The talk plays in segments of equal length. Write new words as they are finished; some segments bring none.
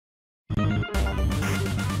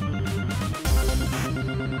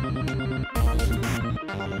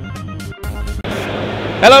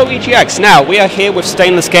Hello EGX, now we are here with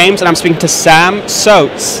Stainless Games and I'm speaking to Sam.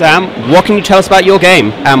 So Sam, what can you tell us about your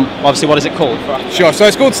game? Obviously what is it called? Sure, so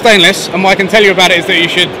it's called Stainless, and what I can tell you about it is that you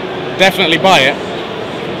should definitely buy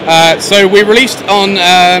it. So we released on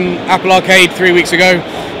Apple Arcade 3 weeks ago.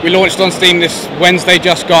 We launched on Steam this Wednesday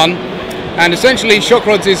just gone, and essentially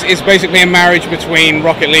ShockRods is basically a marriage between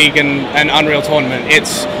Rocket League and Unreal Tournament.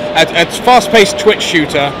 It's a fast-paced Twitch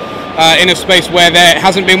shooter in a space where there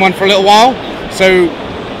hasn't been one for a little while. So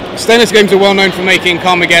Stainless Games are well known for making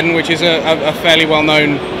Carmageddon, which is a fairly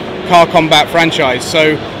well-known car combat franchise.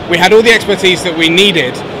 So we had all the expertise that we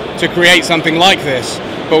needed to create something like this,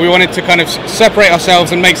 but we wanted to kind of separate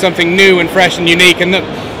ourselves and make something new and fresh and unique, and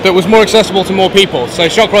that was more accessible to more people. So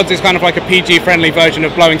ShockRods is kind of like a PG-friendly version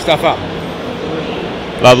of blowing stuff up.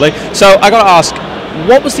 Lovely. So I got to ask,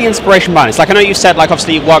 what was the inspiration behind it? Like I know you said, like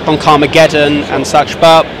obviously you worked on Carmageddon and such,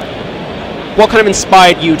 but what kind of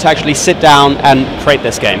inspired you to actually sit down and create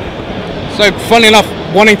this game? So, funnily enough,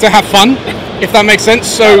 wanting to have fun, if that makes sense.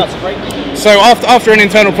 So, after an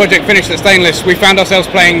internal project finished at Stainless, we found ourselves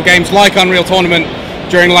playing games like Unreal Tournament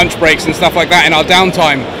during lunch breaks and stuff like that in our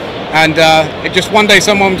downtime. And it just one day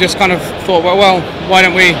someone just kind of thought, well, why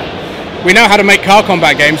don't we know how to make car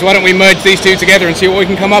combat games, why don't we merge these two together and see what we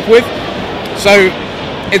can come up with? So,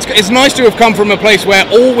 it's nice to have come from a place where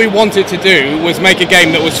all we wanted to do was make a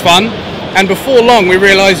game that was fun. And before long, we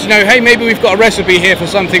realised, hey, maybe we've got a recipe here for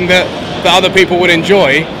something that other people would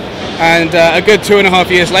enjoy. And a good 2.5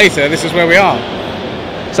 years later, this is where we are.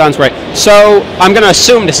 Sounds great. So I'm going to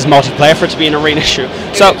assume this is multiplayer for it to be an arena shoot.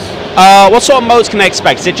 So what sort of modes can they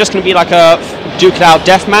expect? Is it just going to be like a duke it out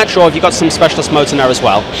deathmatch, or have you got some specialist modes in there as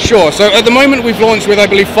well? Sure. So at the moment, we've launched with, I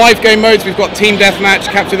believe, 5 game modes. We've got team deathmatch,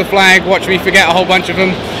 capture the flag, watch me forget, a whole bunch of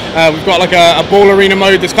them. We've got like a ball arena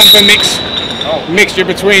mode that's kind of a mixture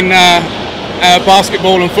between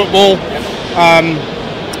basketball and football.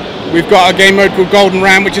 We've got a game mode called Golden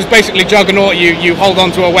Ram, which is basically Juggernaut. You hold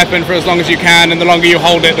on to a weapon for as long as you can, and the longer you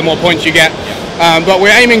hold it, the more points you get. But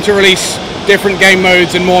we're aiming to release different game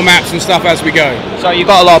modes and more maps and stuff as we go. So you've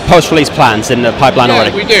got a lot of post-release plans in the pipeline already?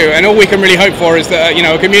 Yeah, we do, and all we can really hope for is that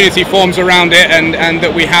a community forms around it, and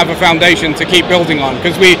that we have a foundation to keep building on,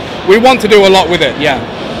 because we want to do a lot with it. Yeah,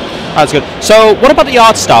 that's good. So what about the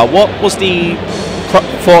art style? What was the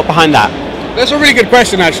thought behind that? That's a really good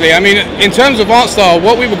question, actually. I mean, in terms of art style,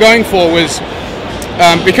 what we were going for was,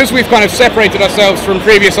 because we've kind of separated ourselves from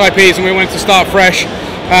previous IPs and we wanted to start fresh,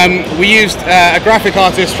 we used a graphic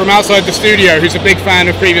artist from outside the studio who's a big fan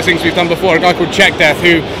of previous things we've done before, a guy called Check Death,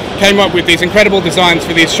 who came up with these incredible designs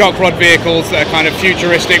for these ShockRod vehicles that are kind of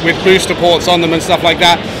futuristic with booster ports on them and stuff like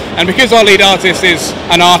that. And because our lead artist is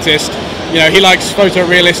an artist, he likes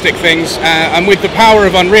photorealistic things, and with the power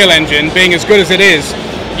of Unreal Engine being as good as it is,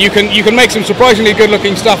 you can make some surprisingly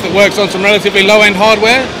good-looking stuff that works on some relatively low-end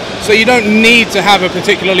hardware. So you don't need to have a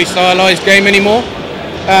particularly stylized game anymore.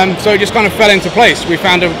 So it just kind of fell into place. We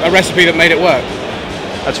found a recipe that made it work.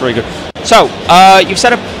 That's really good. So you've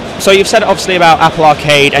said obviously about Apple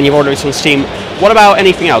Arcade, and you've already released on Steam. What about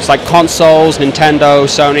anything else, like consoles, Nintendo,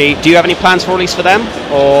 Sony? Do you have any plans for release for them?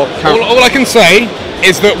 Or all I can say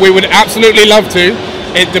is that we would absolutely love to.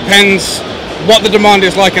 It depends what the demand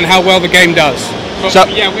is like and how well the game does. But so,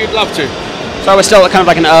 yeah, we'd love to. So we're still kind of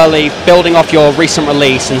like an early building off your recent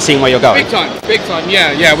release and seeing where you're going. Big time.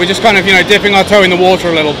 Yeah. We're just kind of dipping our toe in the water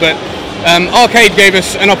a little bit. Arcade gave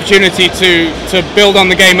us an opportunity to build on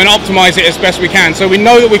the game and optimize it as best we can. So we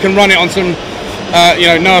know that we can run it on some,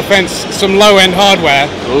 no offense, some low-end hardware.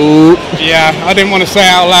 Ooh. Yeah, I didn't want to say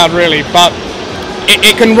it out loud really, but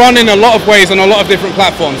it can run in a lot of ways on a lot of different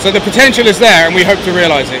platforms. So the potential is there, and we hope to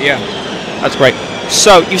realize it. Yeah. That's great.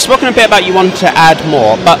 So, you've spoken a bit about you wanted to add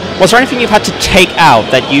more, but was there anything you've had to take out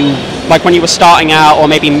that you, like when you were starting out or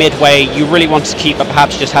maybe midway, you really wanted to keep but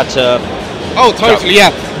perhaps just had to... Oh, totally,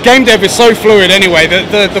 yeah. Game dev is so fluid anyway.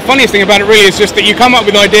 The funniest thing about it really is just that you come up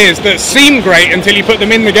with ideas that seem great until you put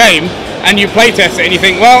them in the game and you playtest it and you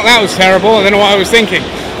think, well, that was terrible, I don't know what I was thinking.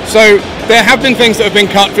 So, there have been things that have been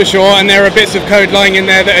cut for sure, and there are bits of code lying in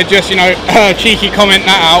there that are just, cheeky comment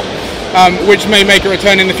that out. Which may make a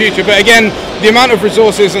return in the future. But again, the amount of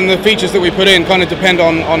resources and the features that we put in kind of depend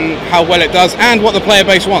on how well it does and what the player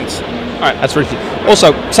base wants. Alright, that's really good.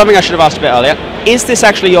 Also, something I should have asked a bit earlier, is this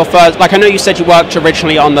actually your first, like I know you said you worked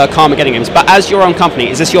originally on the Carmageddon games, but as your own company,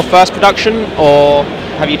 is this your first production, or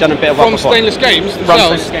have you done a bit of work before? Stainless Games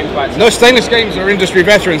themselves? No, Stainless Games are industry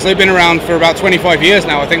veterans. They've been around for about 25 years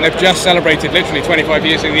now. I think they've just celebrated literally 25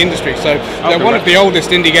 years in the industry. So they're one of the oldest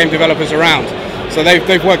indie game developers around. So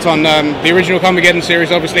they've worked on the original Carmageddon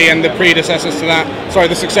series, obviously, and the predecessors to that. Sorry,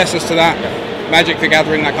 the successors to that. Magic the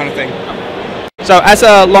Gathering, that kind of thing. So as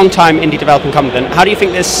a long-time indie developing company, then, how do you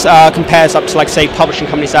think this compares up to, like, say, publishing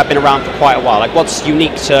companies that have been around for quite a while? Like, what's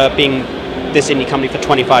unique to being this indie company for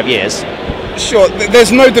 25 years? Sure,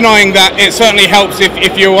 there's no denying that it certainly helps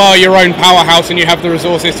if you are your own powerhouse and you have the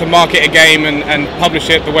resources to market a game and publish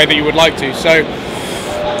it the way that you would like to. So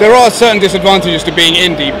there are certain disadvantages to being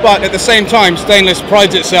indie, but at the same time, Stainless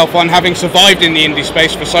prides itself on having survived in the indie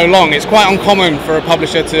space for so long. It's quite uncommon for a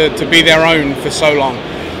publisher to be their own for so long.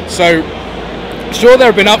 So sure, there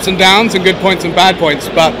have been ups and downs and good points and bad points,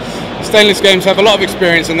 but Stainless Games have a lot of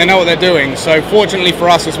experience and they know what they're doing. So fortunately for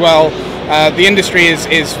us as well, the industry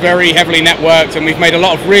is very heavily networked, and we've made a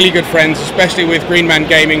lot of really good friends, especially with Green Man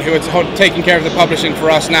Gaming, who are taking care of the publishing for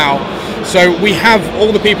us now. So we have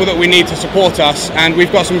all the people that we need to support us, and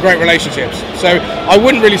we've got some great relationships. So I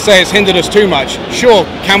wouldn't really say it's hindered us too much. Sure,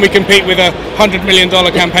 can we compete with a $100 million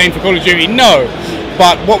campaign for Call of Duty? No.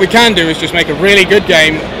 But what we can do is just make a really good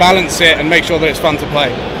game, balance it, and make sure that it's fun to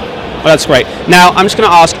play. Well, that's great. Now, I'm just going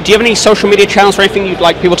to ask, do you have any social media channels or anything you'd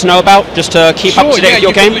like people to know about, just to keep up to date with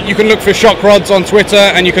your game? You can look for ShockRods on Twitter,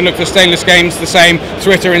 and you can look for Stainless Games the same.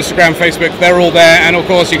 Twitter, Instagram, Facebook, they're all there. And of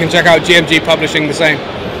course, you can check out GMG Publishing the same.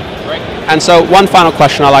 Great. And so, one final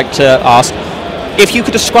question I'd like to ask. If you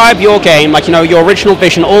could describe your game, like, your original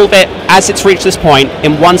vision, all of it, as it's reached this point,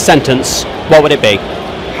 in one sentence, what would it be?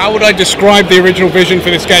 How would I describe the original vision for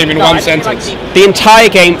this game in one sentence? The entire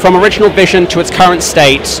game, from original vision to its current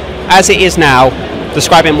state, as it is now,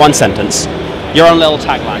 describe it in one sentence. Your own little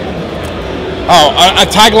tagline. Oh, a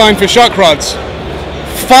tagline for ShockRods.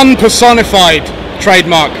 Fun personified,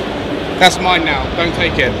 trademark. That's mine now. Don't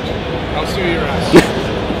take it. I'll sue your ass.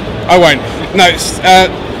 I won't. No,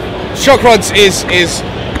 ShockRods is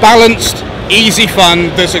balanced, easy fun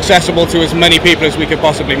that's accessible to as many people as we could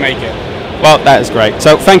possibly make it. Well, that is great.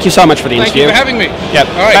 So thank you so much for the interview. Thank you for having me. Yep.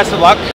 All right. Best of luck.